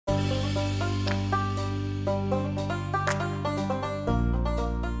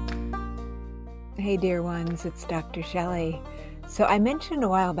Hey, dear ones, it's Dr. Shelley. So I mentioned a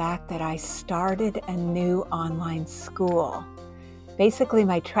while back that I started a new online school. Basically,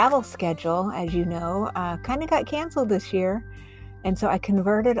 my travel schedule, as you know, kind of got canceled this year. And so I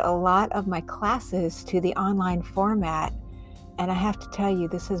converted a lot of my classes to the online format. And I have to tell you,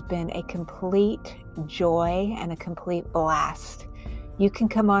 this has been a complete joy and a complete blast. You can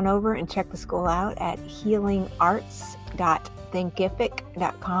come on over and check the school out at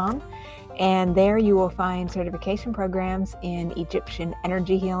healingarts.thinkific.com. And there you will find certification programs in Egyptian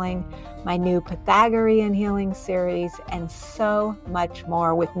energy healing, my new Pythagorean healing series, and so much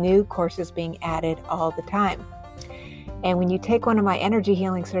more, with new courses being added all the time. And when you take one of my energy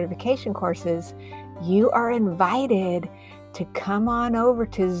healing certification courses, you are invited to come on over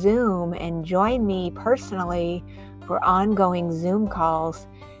to Zoom and join me personally for ongoing Zoom calls.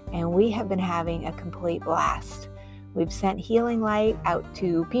 And we have been having a complete blast. We've sent healing light out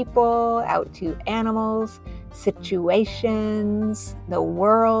to people, out to animals, situations, the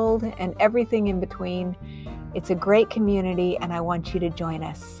world, and everything in between. It's a great community, and I want you to join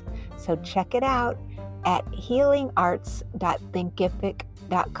us. So check it out at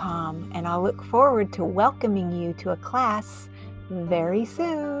healingarts.thinkific.com, and I'll look forward to welcoming you to a class very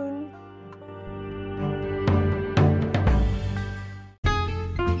soon.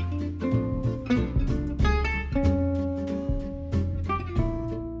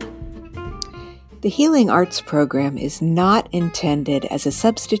 The Healing Arts program is not intended as a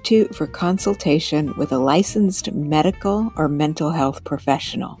substitute for consultation with a licensed medical or mental health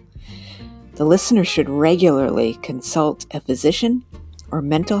professional. The listener should regularly consult a physician or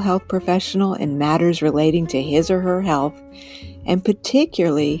mental health professional in matters relating to his or her health, and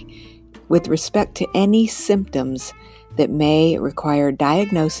particularly with respect to any symptoms that may require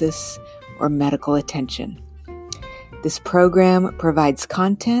diagnosis or medical attention. This program provides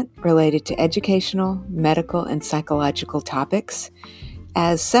content related to educational, medical, and psychological topics.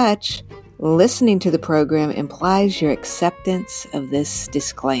 As such, listening to the program implies your acceptance of this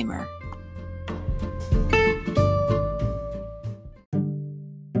disclaimer.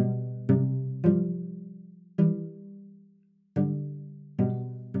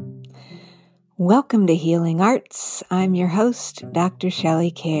 Welcome to Healing Arts. I'm your host, Dr.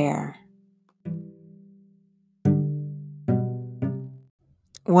 Shelley Kerr.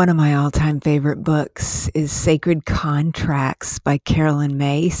 One of my all-time favorite books is Sacred Contracts by Carolyn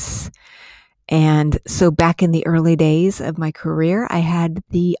Myss. And so back in the early days of my career, I had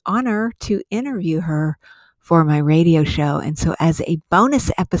the honor to interview her for my radio show. And so as a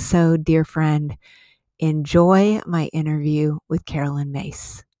bonus episode, dear friend, enjoy my interview with Carolyn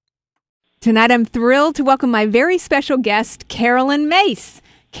Myss. Tonight, I'm thrilled to welcome my very special guest, Carolyn Myss.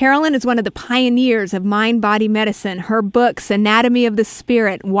 Carolyn is one of the pioneers of mind-body medicine. Her books, Anatomy of the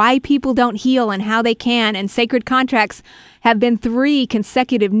Spirit, Why People Don't Heal and How They Can, and Sacred Contracts have been 3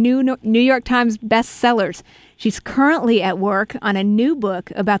 consecutive New York Times bestsellers. She's currently at work on a new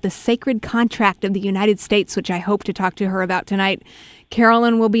book about the sacred contract of the United States, which I hope to talk to her about tonight.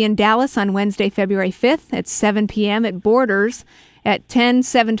 Carolyn will be in Dallas on Wednesday, February 5th at 7 p.m. at Borders at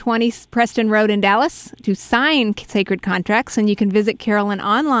 10720 Preston Road in Dallas to sign sacred contracts, and you can visit Carolyn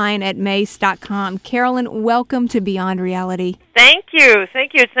online at myss.com. Carolyn, welcome to Beyond Reality. Thank you.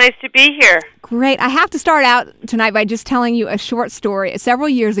 It's nice to be here. Great. I have to start out tonight by just telling you a short story. Several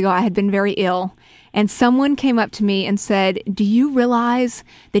years ago, I had been very ill, and someone came up to me and said, "Do you realize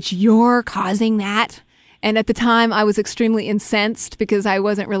that you're causing that?" And at the time, I was extremely incensed because I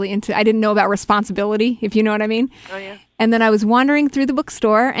didn't know about responsibility, if you know what I mean. Oh, yeah. And then I was wandering through the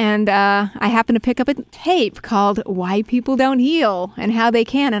bookstore, and I happened to pick up a tape called Why People Don't Heal and How They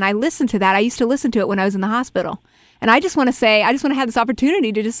Can. And I listened to that. I used to listen to it when I was in the hospital. And I just want to have this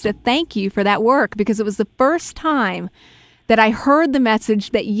opportunity to thank you for that work, because it was the first time that I heard the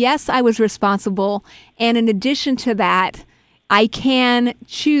message that, yes, I was responsible. And in addition to that, I can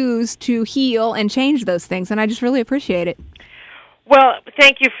choose to heal and change those things. And I just really appreciate it. Well,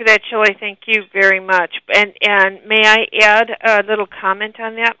 thank you for that, Shelley. Thank you very much. And may I add a little comment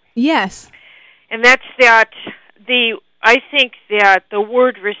on that? Yes. And that's that I think that the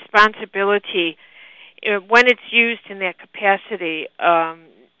word responsibility, when it's used in that capacity,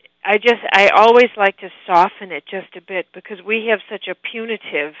 I always like to soften it just a bit, because we have such a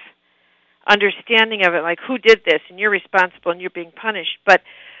punitive understanding of it, like, who did this, and you're responsible and you're being punished. But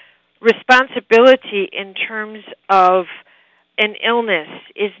responsibility in terms of an illness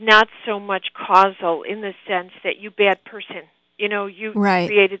is not so much causal, in the sense that you bad person, you right.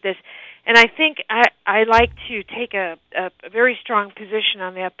 created this. And I think I like to take a very strong position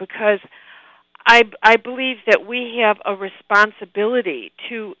on that, because I believe that we have a responsibility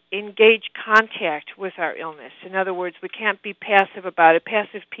to engage contact with our illness. In other words, we can't be passive about it.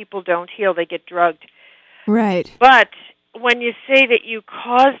 Passive people don't heal, they get drugged. Right. But when you say that you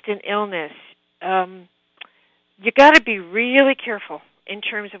caused an illness, you got to be really careful in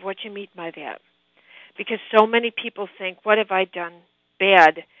terms of what you mean by that. Because so many people think, what have I done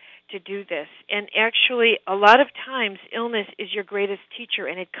bad to do this? And actually, a lot of times, illness is your greatest teacher,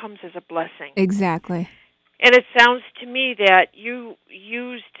 and it comes as a blessing. Exactly. And it sounds to me that you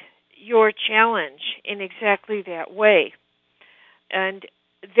used your challenge in exactly that way. And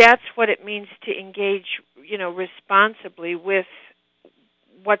that's what it means to engage, responsibly with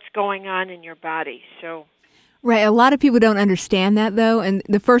what's going on in your body. So, right. A lot of people don't understand that, though. And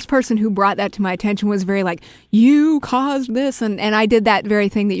the first person who brought that to my attention was very like, you caused this. And I did that very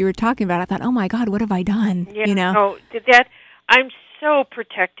thing that you were talking about. I thought, oh, my God, what have I done? Yeah, so I'm so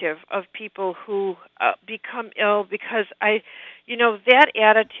protective of people who become ill because that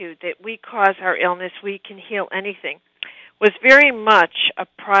attitude that we cause our illness, we can heal anything, was very much a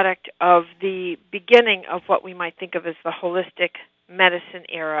product of the beginning of what we might think of as the holistic medicine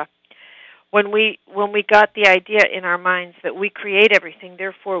era. When we got the idea in our minds that we create everything,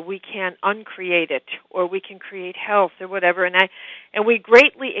 therefore we can uncreate it, or we can create health or whatever, and we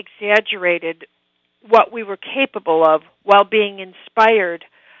greatly exaggerated what we were capable of while being inspired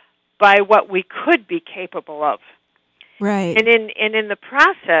by what we could be capable of. Right. And in the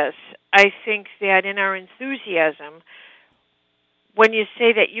process, I think that in our enthusiasm, when you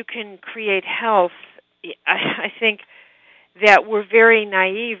say that you can create health, I think that we're very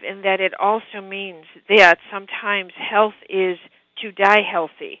naive in that it also means that sometimes health is to die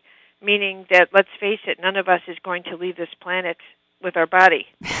healthy, meaning that, let's face it, none of us is going to leave this planet with our body.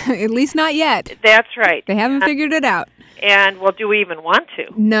 At least not yet. That's right. They haven't figured it out. And, well, do we even want to?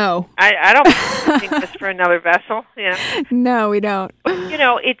 No. I don't think this for another vessel. No, we don't.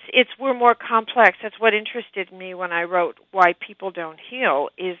 We're more complex. That's what interested me when I wrote Why People Don't Heal,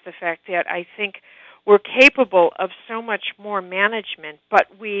 is the fact that I think we're capable of so much more management, but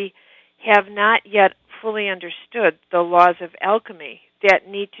we have not yet fully understood the laws of alchemy that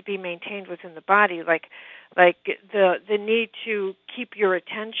need to be maintained within the body, like the need to keep your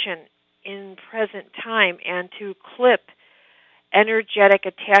attention in present time and to clip energetic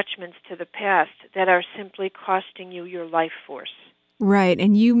attachments to the past that are simply costing you your life force. Right,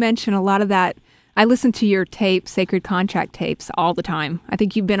 and you mention a lot of that. I listen to your tapes, Sacred Contract tapes, all the time. I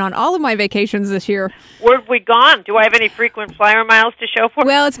think you've been on all of my vacations this year. Where have we gone? Do I have any frequent flyer miles to show for?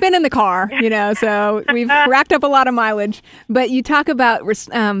 Well, it's been in the car, so we've racked up a lot of mileage. But you talk about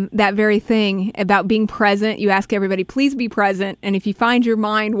that very thing, about being present. You ask everybody, please be present. And if you find your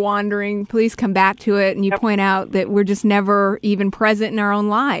mind wandering, please come back to it. And you point out that we're just never even present in our own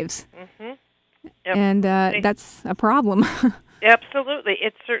lives. Mm-hmm. Yep. And that's a problem. Absolutely.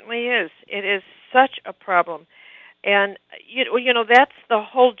 It certainly is. It is such a problem. And, that's the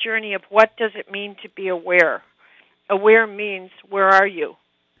whole journey of what does it mean to be aware. Aware means, where are you?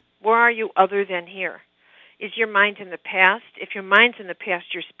 Where are you other than here? Is your mind in the past? If your mind's in the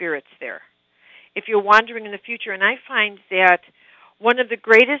past, your spirit's there. If you're wandering in the future, and I find that one of the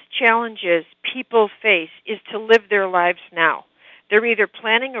greatest challenges people face is to live their lives now. They're either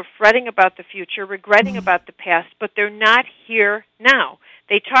planning or fretting about the future, regretting about the past, but they're not here now.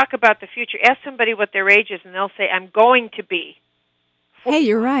 They talk about the future. Ask somebody what their age is, and they'll say, I'm going to be 40. Hey,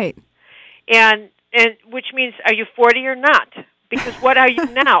 you're right. And which means, are you 40 or not? Because what are you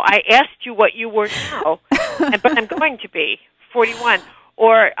now? I asked you what you were now, but I'm going to be 41.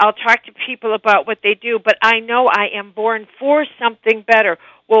 Or I'll talk to people about what they do, but I know I am born for something better.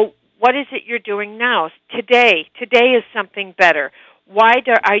 Well, what is it you're doing now? Today is something better. Why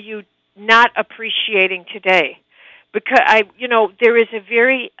are you not appreciating today? Because there is a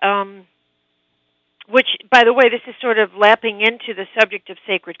very, which, by the way, this is sort of lapping into the subject of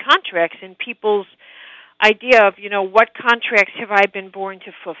sacred contracts and people's idea of, what contracts have I been born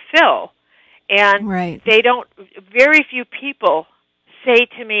to fulfill? And right. Very few people say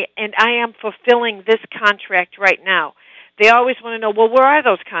to me, and I am fulfilling this contract right now. They always want to know, well, where are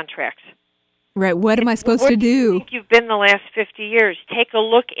those contracts? Right. What am I supposed to do? Where do you think you've been the last 50 years? Take a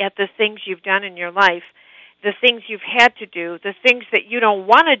look at the things you've done in your life, the things you've had to do, the things that you don't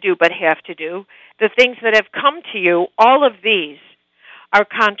want to do but have to do, the things that have come to you. All of these are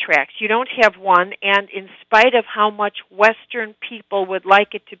contracts. You don't have one, and in spite of how much Western people would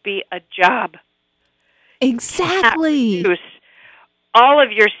like it to be a job, exactly, you cannot reduce all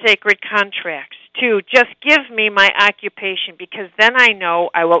of your sacred contracts to just give me my occupation, because then I know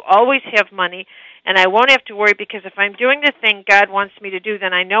I will always have money And I won't have to worry, because if I'm doing the thing God wants me to do,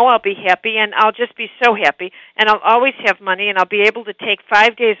 then I know I'll be happy, and I'll just be so happy, and I'll always have money, and I'll be able to take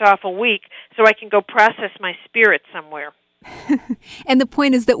 5 days off a week so I can go process my spirit somewhere. And the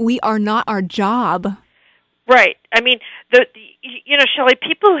point is that we are not our job. Right. I mean, Shelley,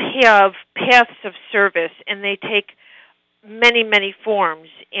 people have paths of service, and they take many, many forms,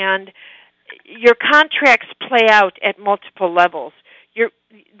 and your contracts play out at multiple levels.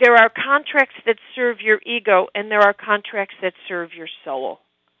 There are contracts that serve your ego, and there are contracts that serve your soul.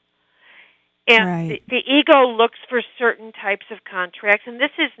 And right. the ego looks for certain types of contracts, and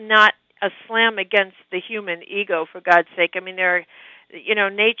this is not a slam against the human ego, for God's sake. I mean,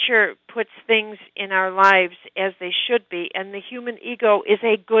 nature puts things in our lives as they should be, and the human ego is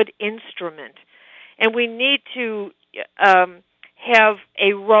a good instrument. And we need to have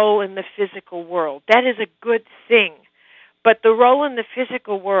a role in the physical world. That is a good thing. But the role in the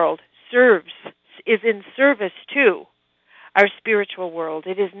physical world is in service to our spiritual world.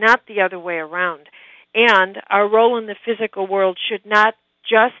 It is not the other way around. And our role in the physical world should not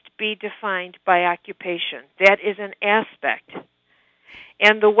just be defined by occupation. That is an aspect.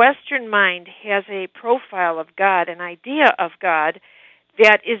 And the Western mind has a profile of God, an idea of God,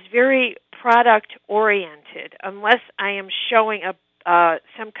 that is very product-oriented. Unless I am showing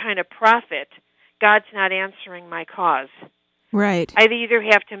some kind of profit, God's not answering my cause. Right. I either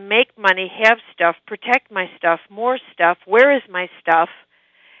have to make money, have stuff, protect my stuff, more stuff, where is my stuff,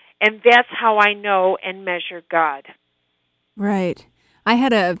 and that's how I know and measure God. Right. I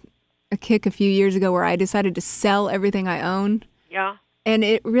had a kick a few years ago where I decided to sell everything I own. Yeah. And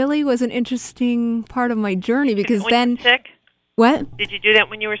it really was an interesting part of my journey, because when then... you were sick? What? Did you do that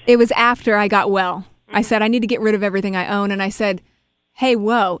when you were sick? It was after I got well. Mm-hmm. I said, I need to get rid of everything I own. And I said, hey,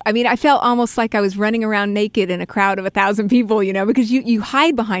 whoa. I mean, I felt almost like I was running around naked in a crowd of 1,000 people, because you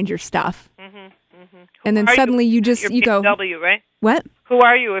hide behind your stuff. Mm-hmm, mm-hmm. And then suddenly you go... BMW, right? What? Who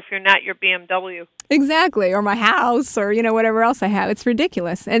are you if you're not your BMW? Exactly, or my house, or whatever else I have. It's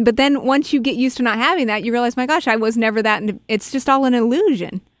ridiculous. But then once you get used to not having that, you realize, my gosh, I was never that. And it's just all an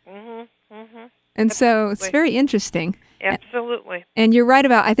illusion. Mm-hmm, mm-hmm. And so it's very interesting. Absolutely. And you're right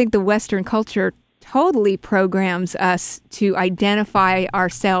about, I think the Western culture totally programs us to identify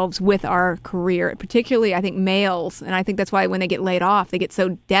ourselves with our career, particularly, I think, males. And I think that's why when they get laid off, they get so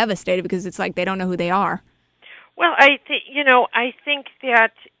devastated, because it's like they don't know who they are. Well, I think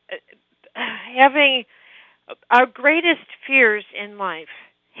that having our greatest fears in life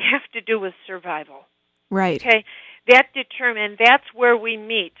have to do with survival. Right. Okay? That's where we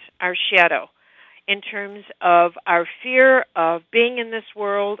meet our shadow, in terms of our fear of being in this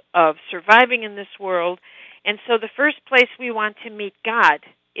world, of surviving in this world. And so the first place we want to meet God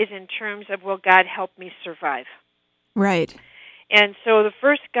is in terms of, will God help me survive? Right. And so the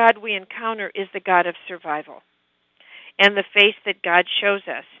first God we encounter is the God of survival, and the face that God shows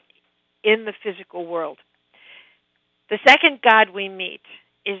us in the physical world. The second God we meet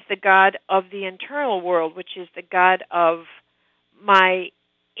is the God of the internal world, which is the God of my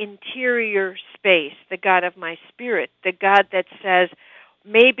interior space, the God of my spirit, the God that says,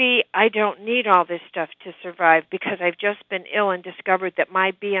 maybe I don't need all this stuff to survive, because I've just been ill and discovered that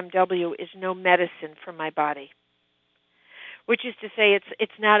my BMW is no medicine for my body. Which is to say,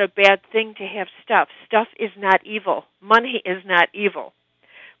 it's not a bad thing to have stuff. Stuff is not evil. Money is not evil.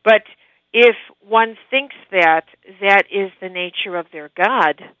 But if one thinks that is the nature of their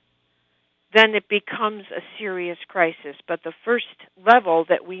God, then it becomes a serious crisis. But the first level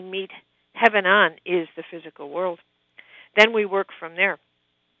that we meet heaven on is the physical world. Then we work from there.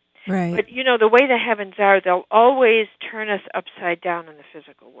 Right. But, the way the heavens are, they'll always turn us upside down in the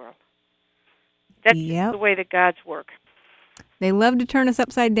physical world. That's the way the gods work. They love to turn us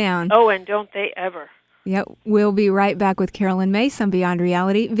upside down. Oh, and don't they ever. Yep. We'll be right back with Carolyn Myss on Beyond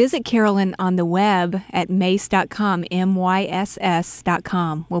Reality. Visit Carolyn on the web at myss.com,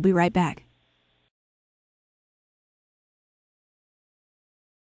 MYSS.com. We'll be right back.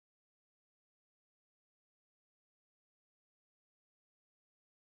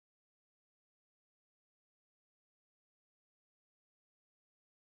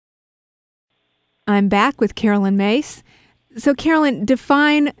 I'm back with Carolyn Myss. So, Carolyn,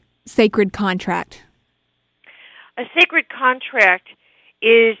 define sacred contract. A sacred contract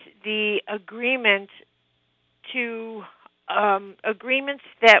is the agreement to agreements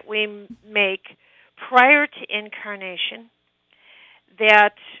that we make prior to incarnation,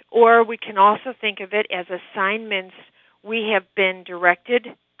 or we can also think of it as assignments we have been directed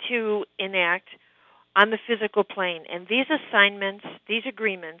to enact on the physical plane. And these assignments, these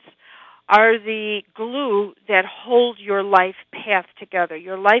agreements, are the glue that hold your life path together.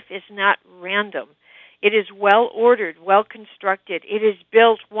 Your life is not random. It is well ordered, well constructed. It is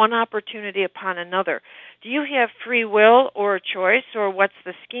built one opportunity upon another. Do you have free will or a choice, or what's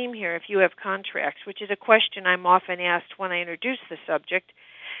the scheme here if you have contracts, which is a question I'm often asked when I introduce the subject.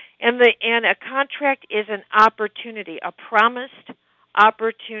 And a contract is an opportunity, a promised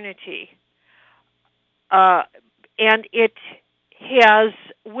opportunity. And it has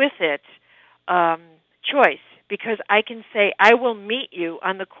with it choice, because I can say, I will meet you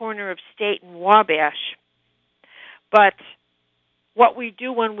on the corner of State and Wabash, but what we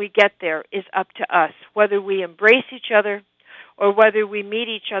do when we get there is up to us. Whether we embrace each other or whether we meet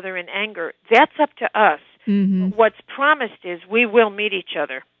each other in anger, that's up to us. Mm-hmm. What's promised is we will meet each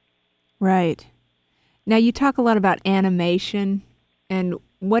other. Right. Now, you talk a lot about animation, and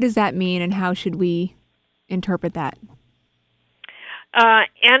what does that mean, and how should we interpret that?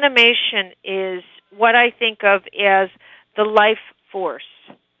 Animation is what I think of as the life force.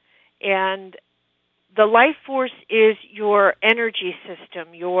 And the life force is your energy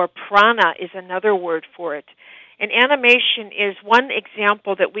system. Your prana is another word for it. And animation is one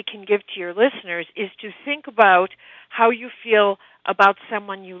example that we can give to your listeners, is to think about how you feel about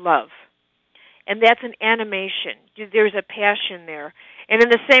someone you love. And that's an animation. There's a passion there. And in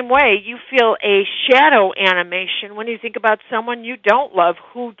the same way, you feel a shadow animation when you think about someone you don't love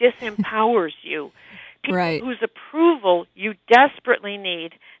who disempowers you. People right. whose approval you desperately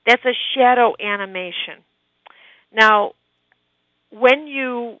need. That's a shadow animation. Now,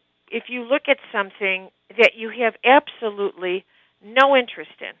 if you look at something that you have absolutely no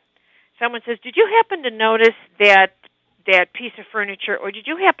interest in, someone says, did you happen to notice that piece of furniture, or did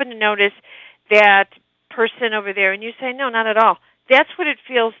you happen to notice that person over there? And you say, no, not at all. That's what it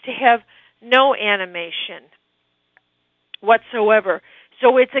feels to have no animation whatsoever.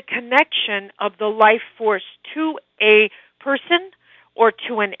 So it's a connection of the life force to a person, or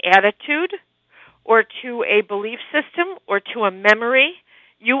to an attitude, or to a belief system, or to a memory.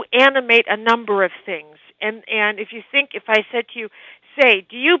 You animate a number of things. And if I said to you, say,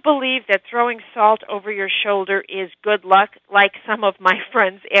 do you believe that throwing salt over your shoulder is good luck, like some of my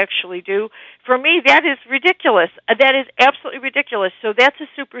friends actually do? For me, that is ridiculous. That is absolutely ridiculous. So that's a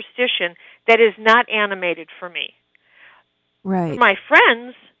superstition that is not animated for me. Right. For my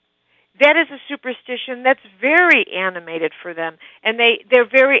friends, that is a superstition that's very animated for them. And they're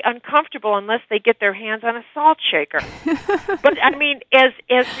very uncomfortable unless they get their hands on a salt shaker. But, I mean, as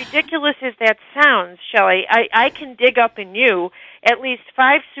ridiculous as that sounds, Shelley, I can dig up in you at least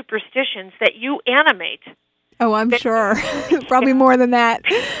 5 superstitions that you animate. Oh, I'm sure. Probably more than that.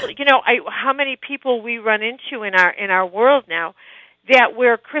 You know, how many people we run into in our world now that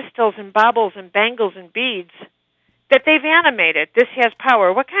wear crystals and baubles and bangles and beads that they've animated. This has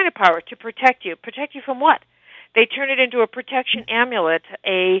power. What kind of power? To protect you. Protect you from what? They turn it into a protection amulet,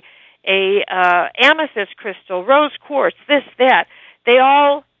 a amethyst crystal, rose quartz, this, that. They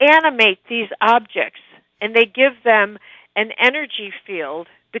all animate these objects, and they give them an energy field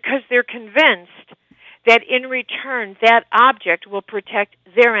because they're convinced that in return that object will protect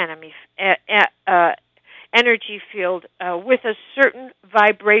their energy field with a certain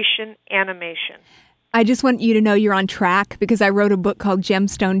vibration animation. I just want you to know you're on track, because I wrote a book called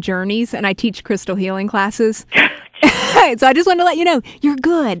Gemstone Journeys, and I teach crystal healing classes. So I just want to let you know you're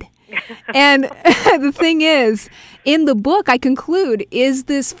good. And the thing is, in the book, I conclude, is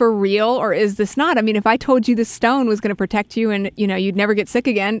this for real or is this not? I mean, if I told you this stone was going to protect you and, you'd never get sick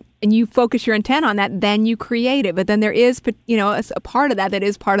again, and you focus your intent on that, then you create it. But then there is, a part of that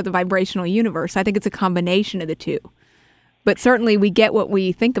is part of the vibrational universe. I think it's a combination of the two. But certainly we get what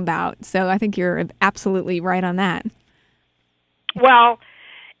we think about. So I think you're absolutely right on that. Well,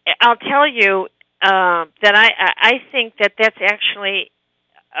 I'll tell you that I think that's actually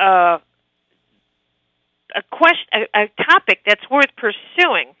a topic that's worth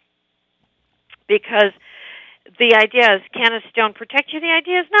pursuing, because the idea is, can a stone protect you? The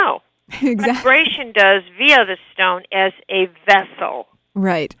idea is no. Exactly. Vibration does via the stone as a vessel.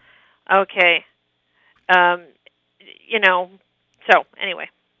 Right. Okay. So anyway.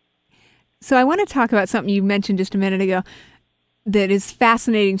 So I want to talk about something you mentioned just a minute ago that is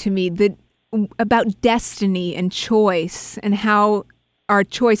fascinating to me, about destiny and choice, and how our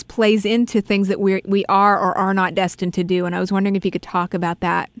choice plays into things that we are or are not destined to do. And I was wondering if you could talk about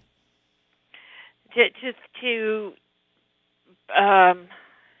that.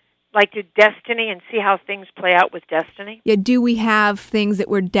 To destiny and see how things play out with destiny? Yeah, do we have things that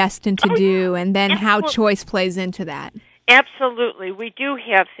we're destined to do, and then how choice plays into that? Absolutely. We do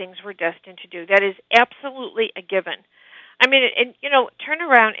have things we're destined to do. That is absolutely a given. I mean, and turn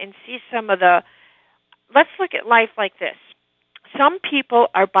around and see some of the. Let's look at life like this. Some people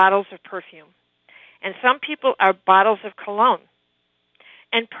are bottles of perfume, and some people are bottles of cologne.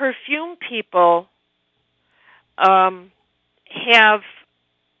 And perfume people have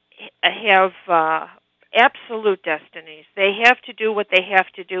absolute destinies. They have to do what they have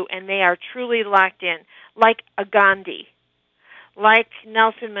to do, and they are truly locked in, like a Gandhi, like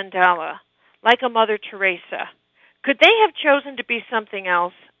Nelson Mandela, like a Mother Teresa. Could they have chosen to be something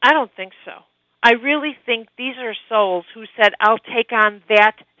else? I don't think so. I really think these are souls who said, I'll take on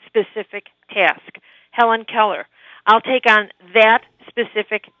that specific task. Helen Keller. I'll take on that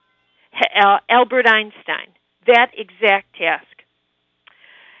specific, Albert Einstein, that exact task.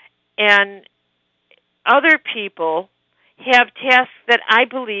 And other people have tasks that I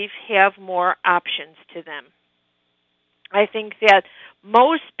believe have more options to them. I think that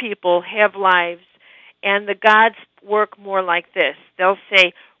most people have lives, and the gods work more like this. They'll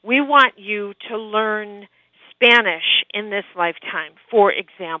say, we want you to learn Spanish in this lifetime, for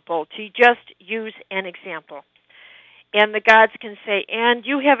example, to just use an example. And the gods can say, and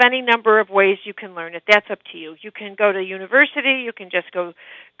you have any number of ways you can learn it. That's up to you. You can go to university. You can just go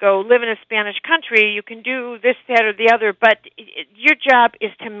live in a Spanish country. You can do this, that, or the other. But your job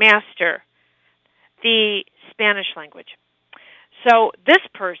is to master the Spanish language. So this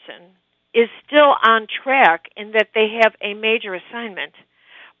person is still on track in that they have a major assignment,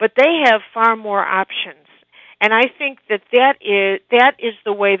 but they have far more options. And I think that is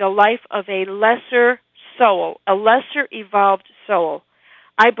the way the life of a lesser soul, a lesser evolved soul,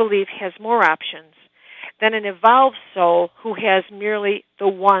 I believe has more options than an evolved soul who has merely the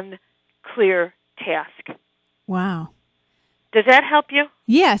one clear task. Wow. Does that help you?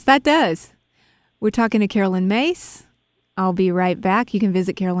 Yes, that does. We're talking to Carolyn Myss. I'll be right back. You can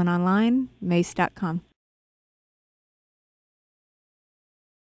visit Carolyn online, myss.com.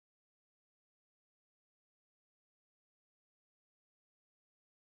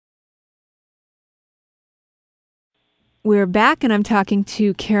 We're back, and I'm talking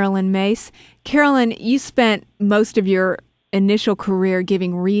to Carolyn Myss. Carolyn, you spent most of your initial career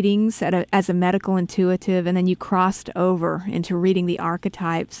giving readings as a medical intuitive, and then you crossed over into reading the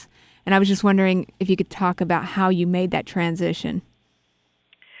archetypes. And I was just wondering if you could talk about how you made that transition.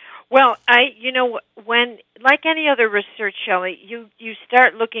 Well, when, like any other research, Shelley, you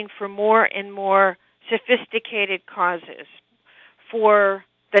start looking for more and more sophisticated causes for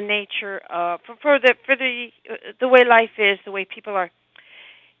the nature of for the way life is, the way people are.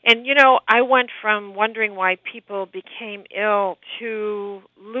 And I went from wondering why people became ill to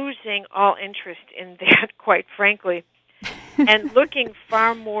losing all interest in that, quite frankly, and looking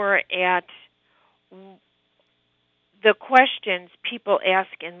far more at the questions people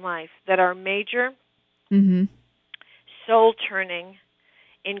ask in life that are major, soul-turning,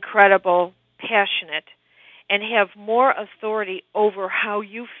 incredible, passionate, and have more authority over how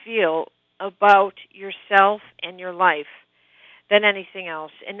you feel about yourself and your life than anything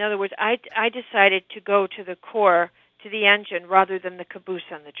else. In other words, I decided to go to the core, to the engine, rather than the caboose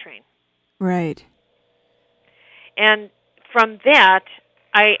on the train. Right. And from that,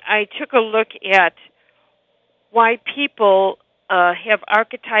 I took a look at why people have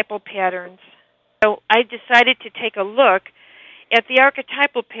archetypal patterns. So I decided to take a look at the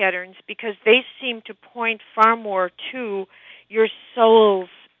archetypal patterns because they seem to point far more to your soul's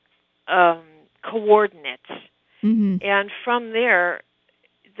coordinates. And from there,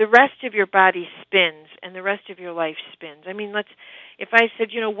 the rest of your body spins and the rest of your life spins. I mean, if I said,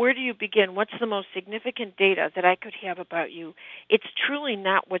 where do you begin? What's the most significant data that I could have about you? It's truly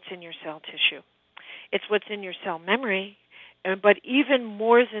not what's in your cell tissue. It's what's in your cell memory. But even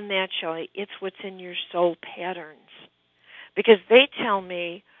more than that, Shelley, it's what's in your soul patterns. Because they tell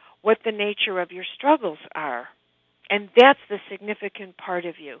me what the nature of your struggles are. And that's the significant part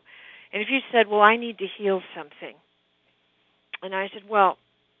of you. And if you said, well, I need to heal something. And I said, well,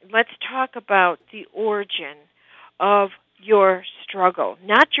 let's talk about the origin of your struggle,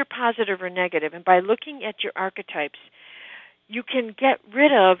 not your positive or negative. And by looking at your archetypes, you can get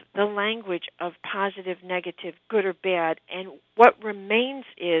rid of the language of positive, negative, good or bad. And what remains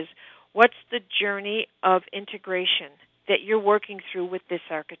is what's the journey of integration that you're working through with this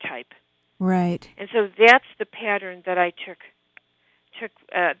archetype. Right. And so that's the pattern that I took.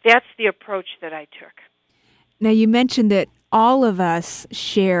 That's the approach that I took. Now, you mentioned that all of us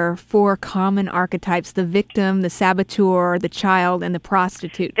share 4 common archetypes: the victim, the saboteur, the child, and the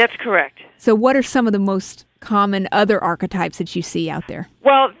prostitute. That's correct. So what are some of the most common other archetypes that you see out there?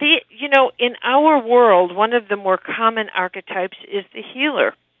 Well, in our world, one of the more common archetypes is the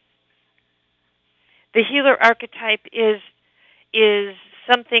healer. The healer archetype is is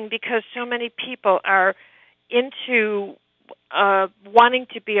something because so many people are into wanting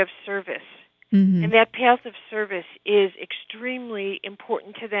to be of service. Mm-hmm. And that path of service is extremely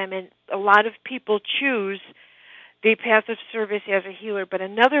important to them, and a lot of people choose the path of service as a healer. But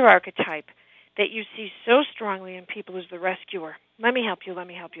another archetype that you see so strongly in people is the rescuer. Let me help you, let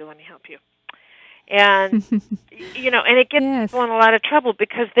me help you, let me help you. And, and it gets Yes. people in a lot of trouble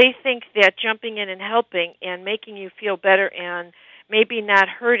because they think that jumping in and helping and making you feel better and maybe not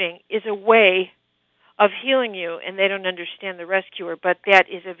hurting is a way of healing you, and they don't understand the rescuer, but that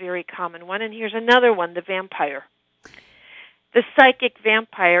is a very common one. And here's another one, the vampire. The psychic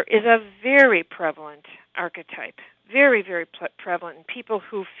vampire is a very prevalent archetype, very, very prevalent in people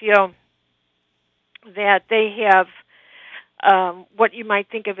who feel that they have what you might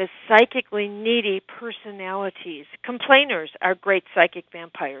think of as psychically needy personalities. Complainers are great psychic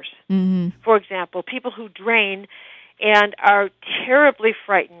vampires. Mm-hmm. For example, people who drain and are terribly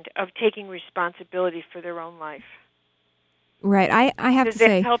frightened of taking responsibility for their own life. Right. I have Does to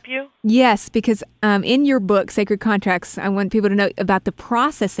say. that help you? Yes, because in your book, Sacred Contracts, I want people to know about the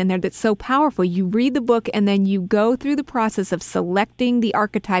process in there that's so powerful. You read the book and then you go through the process of selecting the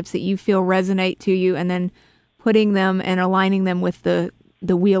archetypes that you feel resonate to you and then putting them and aligning them with the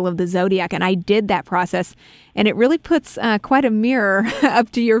wheel of the zodiac. And I did that process, and it really puts quite a mirror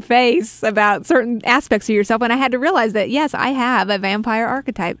up to your face about certain aspects of yourself. And I had to realize that, yes, I have a vampire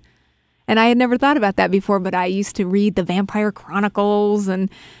archetype. And I had never thought about that before, but I used to read the Vampire Chronicles, and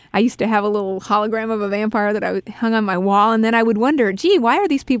I used to have a little hologram of a vampire that I hung on my wall, and then I would wonder, gee, why are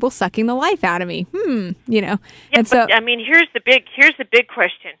these people sucking the life out of me? Yeah, and so, but I mean, here's the big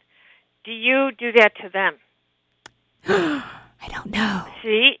question. Do you do that to them? I don't know.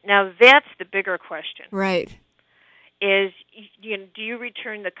 See, now that's the bigger question. Right. Is, do you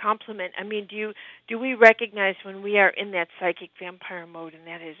return the compliment? I mean, do we recognize when we are in that psychic vampire mode, and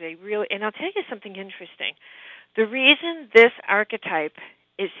that is a real, and I'll tell you something interesting. The reason this archetype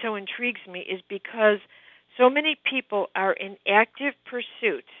so intrigues me is because so many people are in active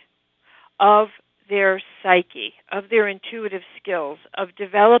pursuit of their psyche, of their intuitive skills, of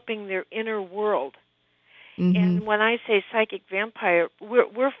developing their inner world. Mm-hmm. And when I say psychic vampire,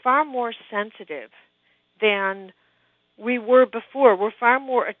 we're far more sensitive than we were before. We're far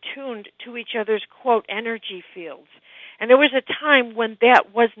more attuned to each other's, quote, energy fields. And there was a time when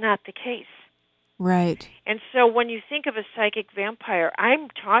that was not the case. Right. And so when you think of a psychic vampire, I'm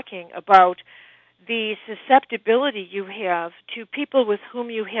talking about the susceptibility you have to people with whom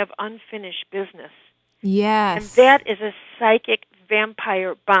you have unfinished business. Yes. And that is a psychic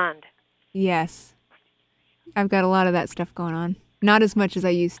vampire bond. Yes. I've got a lot of that stuff going on. Not as much as I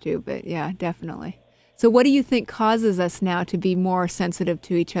used to, but yeah, definitely. So what do you think causes us now to be more sensitive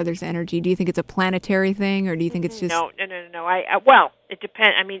to each other's energy? Do you think it's a planetary thing, or do you think it's just... No. Well, it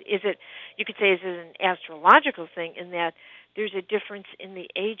depends. I mean, you could say is it an astrological thing in that there's a difference in the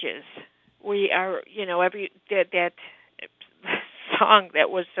ages. We are, that song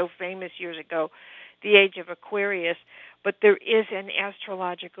that was so famous years ago, The Age of Aquarius, but there is an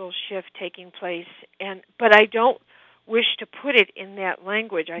astrological shift taking place, but I don't wish to put it in that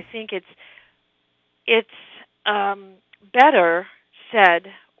language. I think it's better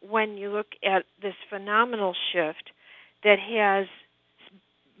said when you look at this phenomenal shift that has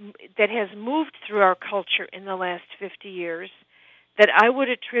moved through our culture in the last 50 years that I would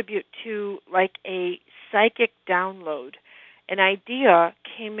attribute to like a psychic download. An idea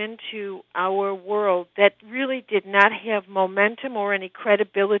came into our world that really did not have momentum or any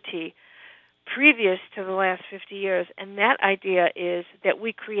credibility previous to the last 50 years, and that idea is that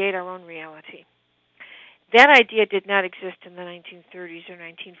we create our own reality. That idea did not exist in the 1930s or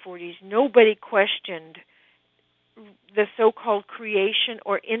 1940s. Nobody questioned the so-called creation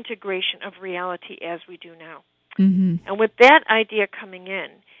or integration of reality as we do now. Mm-hmm. And with that idea coming in,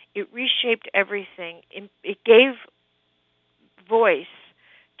 it reshaped everything. It gave voice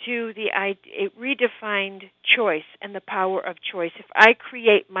to the idea. It redefined choice and the power of choice. If I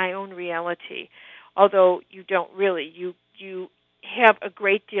create my own reality, although you don't really, you have a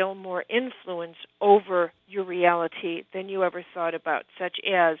great deal more influence over your reality than you ever thought about, such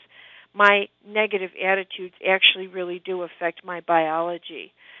as my negative attitudes actually really do affect my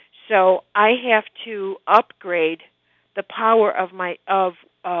biology. So I have to upgrade the power of my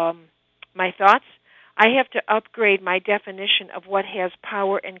thoughts. I have to upgrade my definition of what has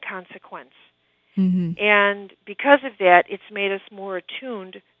power and consequence. Mm-hmm. And because of that, it's made us more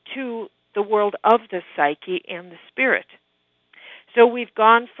attuned to the world of the psyche and the spirit. So we've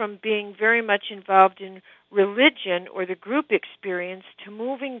gone from being very much involved in religion or the group experience to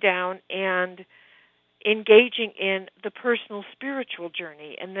moving down and engaging in the personal spiritual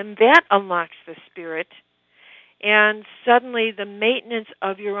journey, and then that unlocks the spirit, and suddenly the maintenance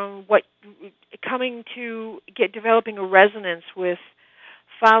of your own, developing a resonance with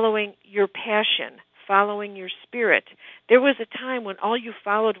following your passion, following your spirit. There was a time when all you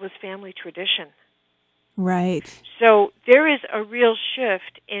followed was family tradition. Right. So there is a real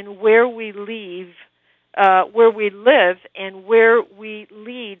shift in where we live, and where we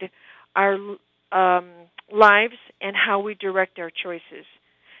lead our lives and how we direct our choices.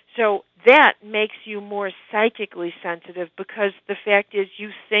 So that makes you more psychically sensitive, because the fact is you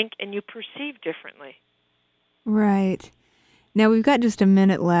think and you perceive differently. Right. Now, we've got just a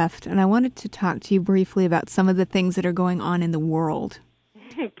minute left, and I wanted to talk to you briefly about some of the things that are going on in the world.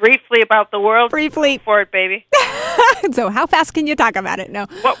 Briefly about the world? Briefly. Go for it, baby. So how fast can you talk about it? No.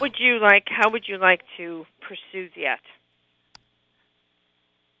 How would you like to pursue that?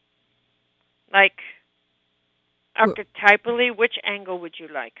 Like, archetypally, which angle would you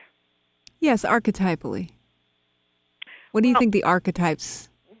like? Yes, archetypally. What do you think the archetypes?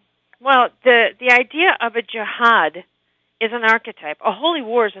 Well, the idea of a jihad is an archetype. A holy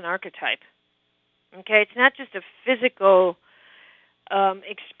war is an archetype. Okay? It's not just a physical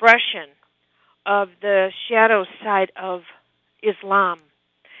expression of the shadow side of Islam.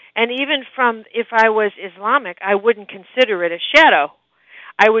 And even if I was Islamic, I wouldn't consider it a shadow.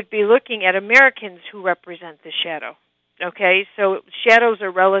 I would be looking at Americans who represent the shadow. Okay? So shadow's a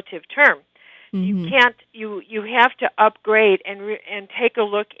relative term. Mm-hmm. You have to upgrade and take a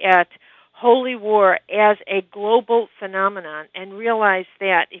look at holy war as a global phenomenon and realize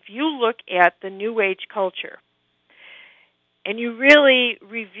that if you look at the New Age culture and you really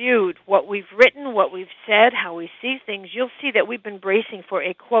reviewed what we've written, what we've said, how we see things, you'll see that we've been bracing for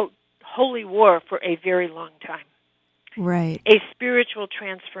a, quote, holy war for a very long time. Right. A spiritual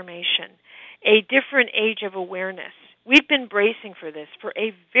transformation, a different age of awareness. We've been bracing for this for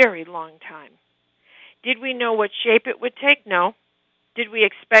a very long time. Did we know what shape it would take? No. Did we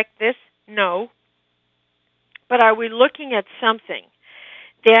expect this? No. But are we looking at something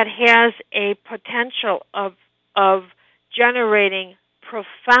that has a potential of generating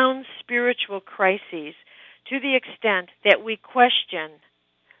profound spiritual crises to the extent that we question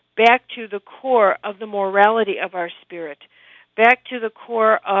back to the core of the morality of our spirit, back to the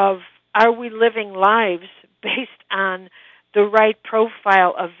core of, are we living lives based on the right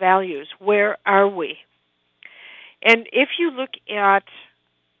profile of values? Where are we? And if you look at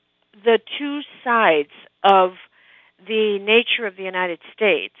the two sides of the nature of the United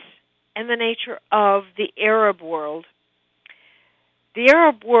States and the nature of the Arab world, the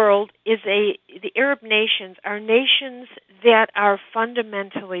Arab world the Arab nations are nations that are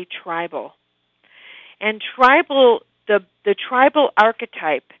fundamentally tribal. And the tribal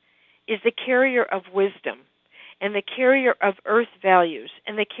archetype is the carrier of wisdom and the carrier of earth values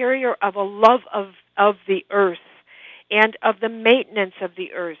and the carrier of a love of the earth and of the maintenance of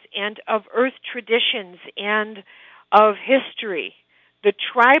the earth and of earth traditions and of history. The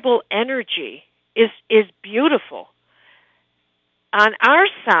tribal energy is beautiful. On our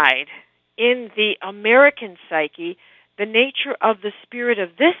side, in the American psyche, the nature of the spirit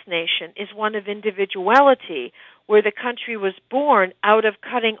of this nation is one of individuality, where the country was born out of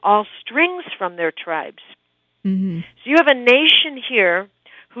cutting all strings from their tribes. Mm-hmm. So you have a nation here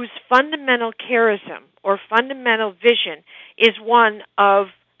whose fundamental charism or fundamental vision is one of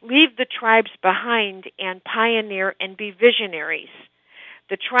leave the tribes behind and pioneer and be visionaries.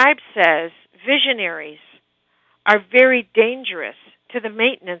 The tribe says visionaries are very dangerous to the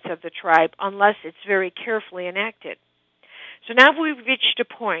maintenance of the tribe unless it's very carefully enacted. So now we've reached a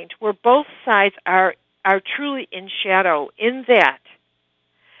point where both sides are truly in shadow, in that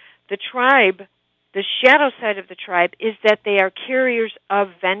the tribe, the shadow side of the tribe, is that they are carriers of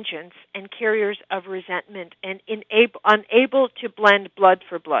vengeance and carriers of resentment and unable to blend blood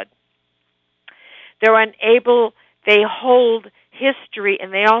for blood. They're unable, they hold history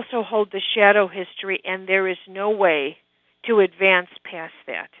and they also hold the shadow history, and there is no way to advance past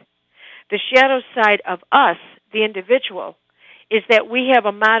that. The shadow side of us, the individual, is that we have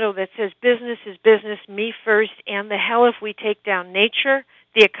a motto that says business is business, me first, and the hell if we take down nature,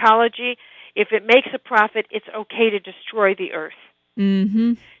 the ecology. If it makes a profit, it's okay to destroy the earth.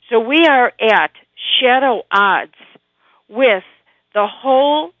 Mm-hmm. So we are at shadow odds with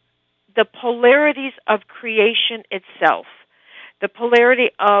the polarities of creation itself. The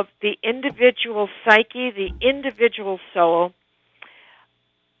polarity of the individual psyche, the individual soul,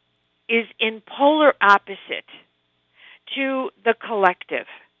 is in polar opposite to the collective.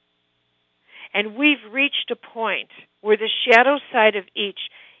 And we've reached a point where the shadow side of each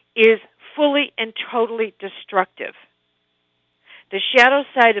is fully and totally destructive. The shadow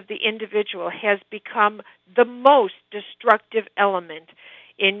side of the individual has become the most destructive element.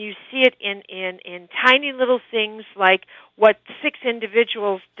 And you see it in tiny little things like what 6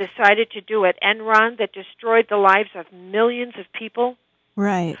 individuals decided to do at Enron that destroyed the lives of millions of people.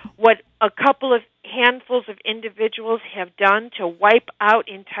 Right. What a couple of handfuls of individuals have done to wipe out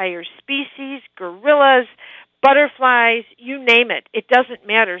entire species, gorillas, butterflies, you name it. It doesn't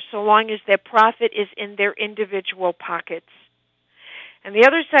matter so long as their profit is in their individual pockets. And the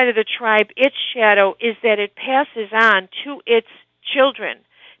other side of the tribe, its shadow, is that it passes on to its children.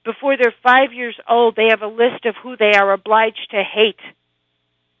 Before they're 5 years old, they have a list of who they are obliged to hate.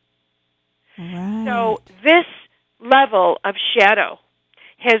 Right. So this level of shadow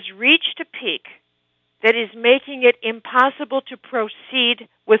has reached a peak that is making it impossible to proceed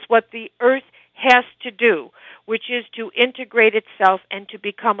with what the Earth has to do, which is to integrate itself and to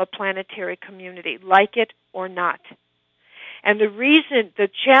become a planetary community, like it or not. And the reason, the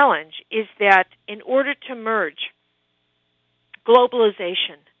challenge, is that in order to merge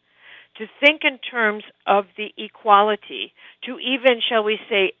globalization, to think in terms of the equality, to even, shall we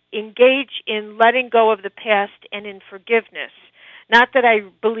say, engage in letting go of the past and in forgiveness. Not that I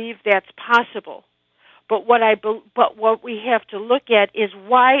believe that's possible, but what we have to look at is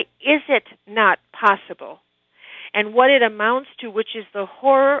why is it not possible? And what it amounts to, which is the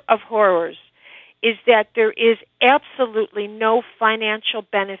horror of horrors, is that there is absolutely no financial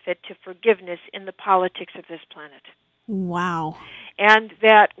benefit to forgiveness in the politics of this planet. Wow. And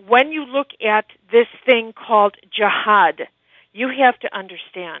that when you look at this thing called jihad, you have to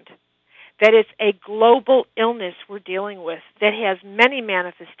understand that it's a global illness we're dealing with that has many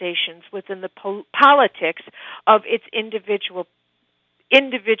manifestations within the politics of its individual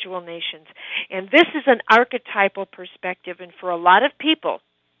nations. And this is an archetypal perspective, and for a lot of people,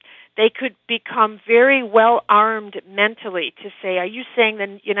 they could become very well armed mentally to say, are you saying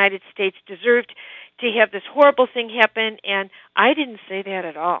the United States deserved to have this horrible thing happen? And I didn't say that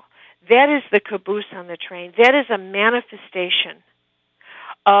at all. That is the caboose on the train. That is a manifestation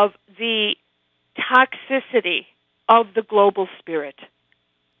of the toxicity of the global spirit.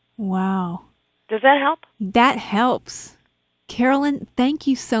 Wow. Does that help? That helps. Carolyn, thank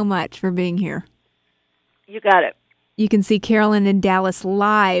you so much for being here. You got it. You can see Carolyn in Dallas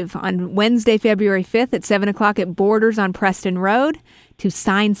live on Wednesday, February 5th at 7 o'clock at Borders on Preston Road. To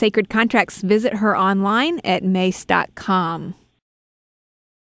sign sacred contracts, visit her online at myss.com.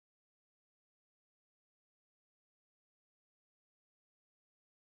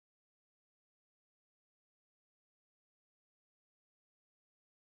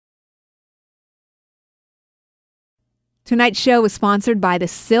 Tonight's show was sponsored by the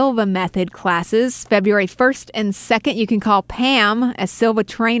Silva Method classes. February 1st and 2nd, you can call Pam, a Silva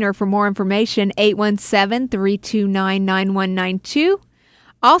trainer, for more information, 817-329-9192.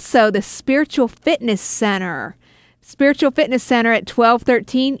 Also, the Spiritual Fitness Center. Spiritual Fitness Center at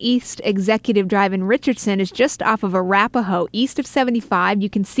 1213 East Executive Drive in Richardson is just off of Arapahoe, east of 75. You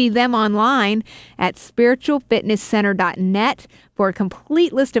can see them online at spiritualfitnesscenter.net for a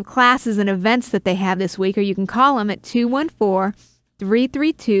complete list of classes and events that they have this week, or you can call them at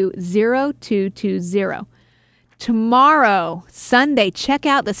 214-332-0220. Tomorrow, Sunday, check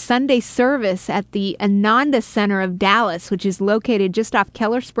out the Sunday service at the Ananda Center of Dallas, which is located just off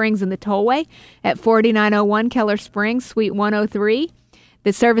Keller Springs in the Tollway at 4901 Keller Springs, Suite 103.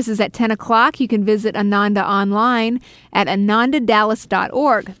 The service is at 10 o'clock. You can visit Ananda online at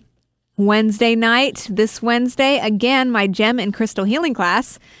anandadallas.org. Wednesday night, this Wednesday, again, my gem and crystal healing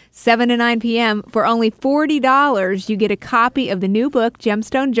class, 7 to 9 p.m. For only $40, you get a copy of the new book,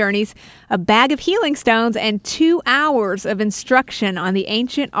 Gemstone Journeys, a bag of healing stones, and 2 hours of instruction on the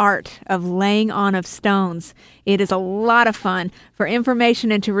ancient art of laying on of stones. It is a lot of fun. For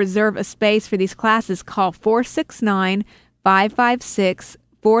information and to reserve a space for these classes, call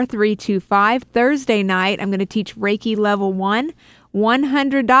 469-556-4325. Thursday night, I'm going to teach Reiki Level 1.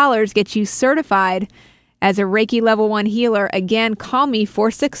 $100 gets you certified as a Reiki Level 1 healer. Again, call me,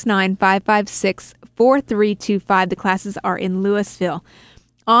 469-556-4325. The classes are in Louisville.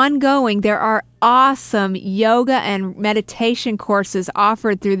 Ongoing, there are awesome yoga and meditation courses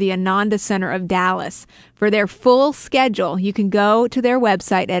offered through the Ananda Center of Dallas. For their full schedule, you can go to their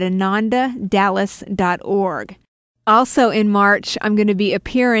website at anandadallas.org. Also in March, I'm going to be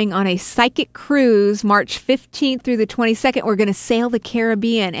appearing on a psychic cruise, March 15th through the 22nd. We're going to sail the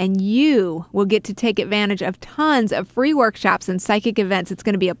Caribbean, and you will get to take advantage of tons of free workshops and psychic events. It's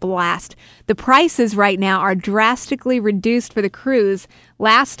going to be a blast. The prices right now are drastically reduced for the cruise.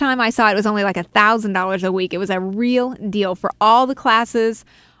 Last time I saw it was only like $1,000 a week. It was a real deal for all the classes,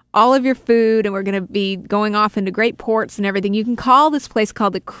 all of your food, and we're going to be going off into great ports and everything, you can call this place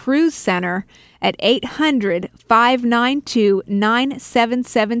called the Cruise Center at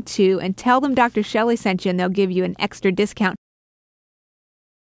 800-592-9772 and tell them Dr. Shelley sent you, and they'll give you an extra discount.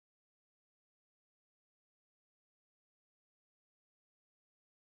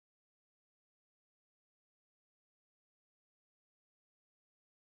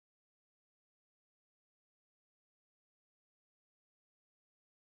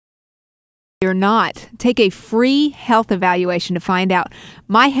 You're not. Take a free health evaluation to find out.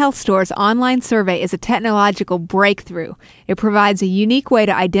 My Health Store's online survey is a technological breakthrough. It provides a unique way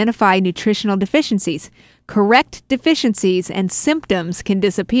to identify nutritional deficiencies. Correct deficiencies and symptoms can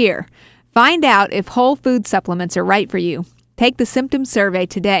disappear. Find out if whole food supplements are right for you. Take the symptom survey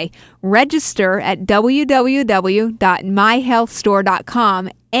today. Register at www.myhealthstore.com,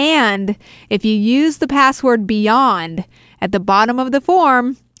 and if you use the password BEYOND at the bottom of the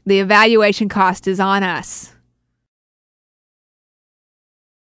form, the evaluation cost is on us.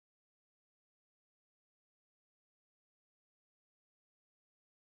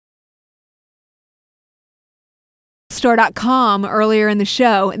 Store.com earlier in the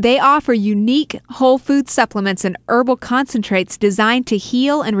show, they offer unique whole food supplements and herbal concentrates designed to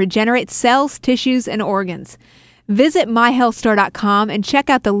heal and regenerate cells, tissues, and organs. Visit myhealthstore.com and check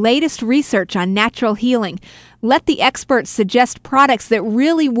out the latest research on natural healing. Let the experts suggest products that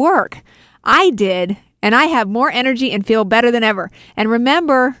really work. I did, and I have more energy and feel better than ever. And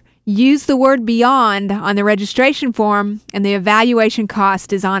remember, use the word BEYOND on the registration form, and the evaluation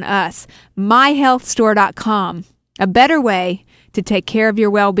cost is on us. myhealthstore.com, a better way to take care of your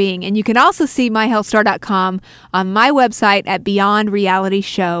well-being. And you can also see myhealthstore.com on my website at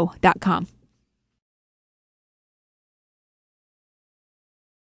beyondrealityshow.com.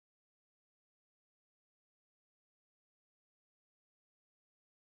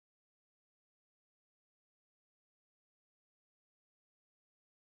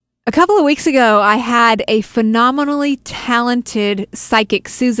 A couple of weeks ago, I had a phenomenally talented psychic,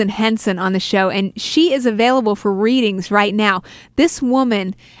 Susan Henson, on the show, and she is available for readings right now. This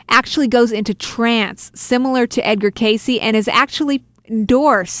woman actually goes into trance, similar to Edgar Cayce, and is actually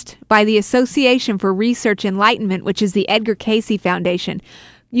endorsed by the Association for Research Enlightenment, which is the Edgar Cayce Foundation.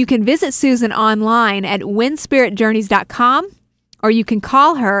 You can visit Susan online at windspiritjourneys.com, or you can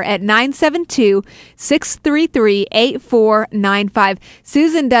call her at 972-633-8495.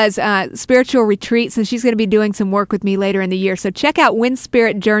 Susan does spiritual retreats, and she's going to be doing some work with me later in the year. So check out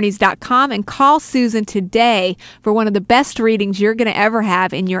windspiritjourneys.com and call Susan today for one of the best readings you're going to ever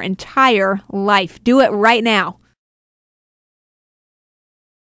have in your entire life. Do it right now.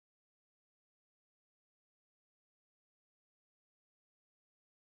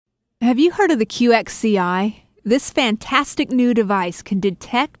 Have you heard of the QXCI? This fantastic new device can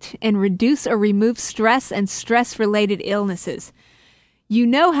detect and reduce or remove stress and stress-related illnesses. You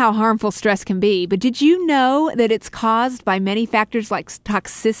know how harmful stress can be, but did you know that it's caused by many factors like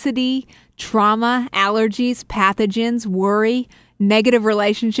toxicity, trauma, allergies, pathogens, worry, negative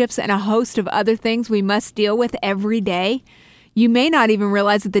relationships, and a host of other things we must deal with every day? You may not even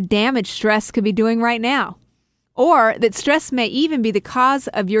realize that the damage stress could be doing right now, or that stress may even be the cause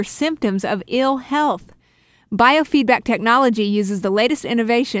of your symptoms of ill health. Biofeedback technology uses the latest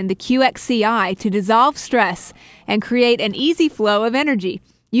innovation, the QXCI, to dissolve stress and create an easy flow of energy.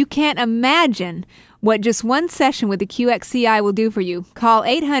 You can't imagine what just one session with the QXCI will do for you. Call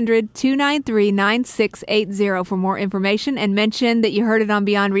 800-293-9680 for more information and mention that you heard it on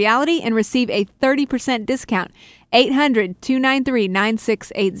Beyond Reality and receive a 30% discount.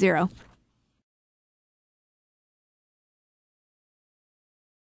 800-293-9680.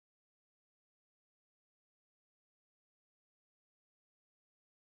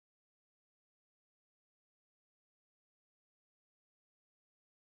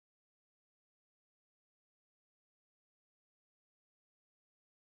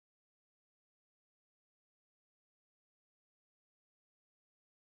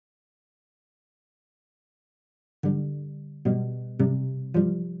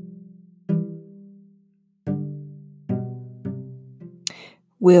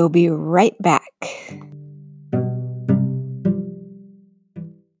 We'll be right back.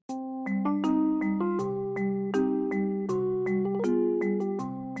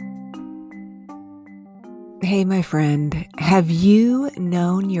 Hey, my friend, have you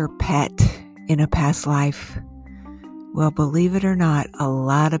known your pet in a past life? Well, believe it or not, a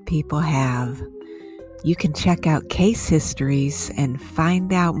lot of people have. You can check out case histories and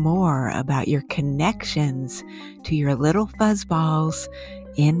find out more about your connections to your little fuzzballs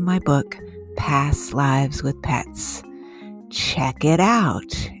in my book, Past Lives with Pets. check it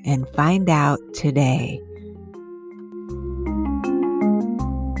out and find out today.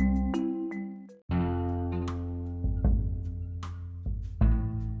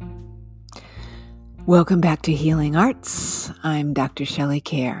 Welcome back to Healing Arts. I'm Dr. Shelley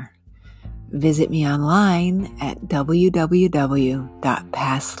Kerr. Visit me online at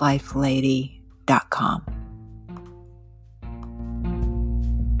www.pastlifelady.com.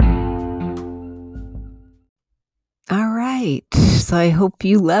 All right, so I hope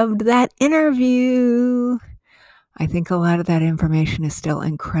you loved that interview. I think a lot of that information is still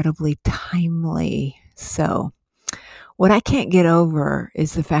incredibly timely. So what I can't get over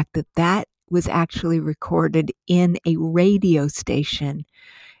is the fact that that was actually recorded in a radio station.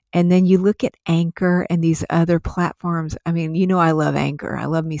 And then you look at Anchor and these other platforms. I mean, you know, I love Anchor. I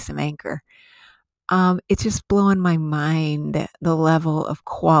love me some Anchor. It's just blowing my mind, the level of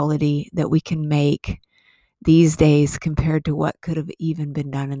quality that we can make these days compared to what could have even been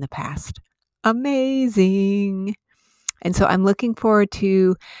done in the past. Amazing. And so I'm looking forward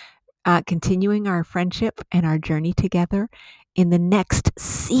to continuing our friendship and our journey together in the next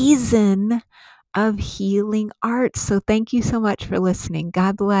season of Healing Arts. So thank you so much for listening.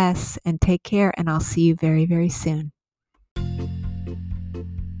 God bless and take care, and I'll see you very, very soon.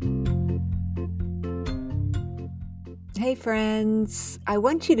 Hey friends, I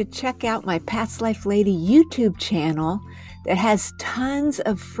want you to check out my Past Life Lady YouTube channel that has tons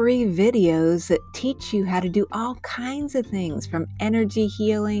of free videos that teach you how to do all kinds of things, from energy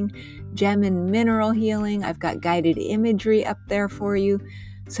healing, gem and mineral healing. I've got guided imagery up there for you.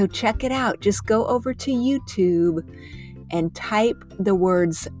 So check it out. Just go over to YouTube and type the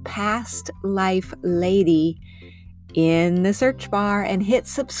words Past Life Lady in the search bar and hit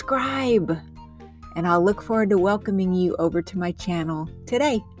subscribe. And I'll look forward to welcoming you over to my channel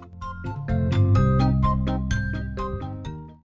today.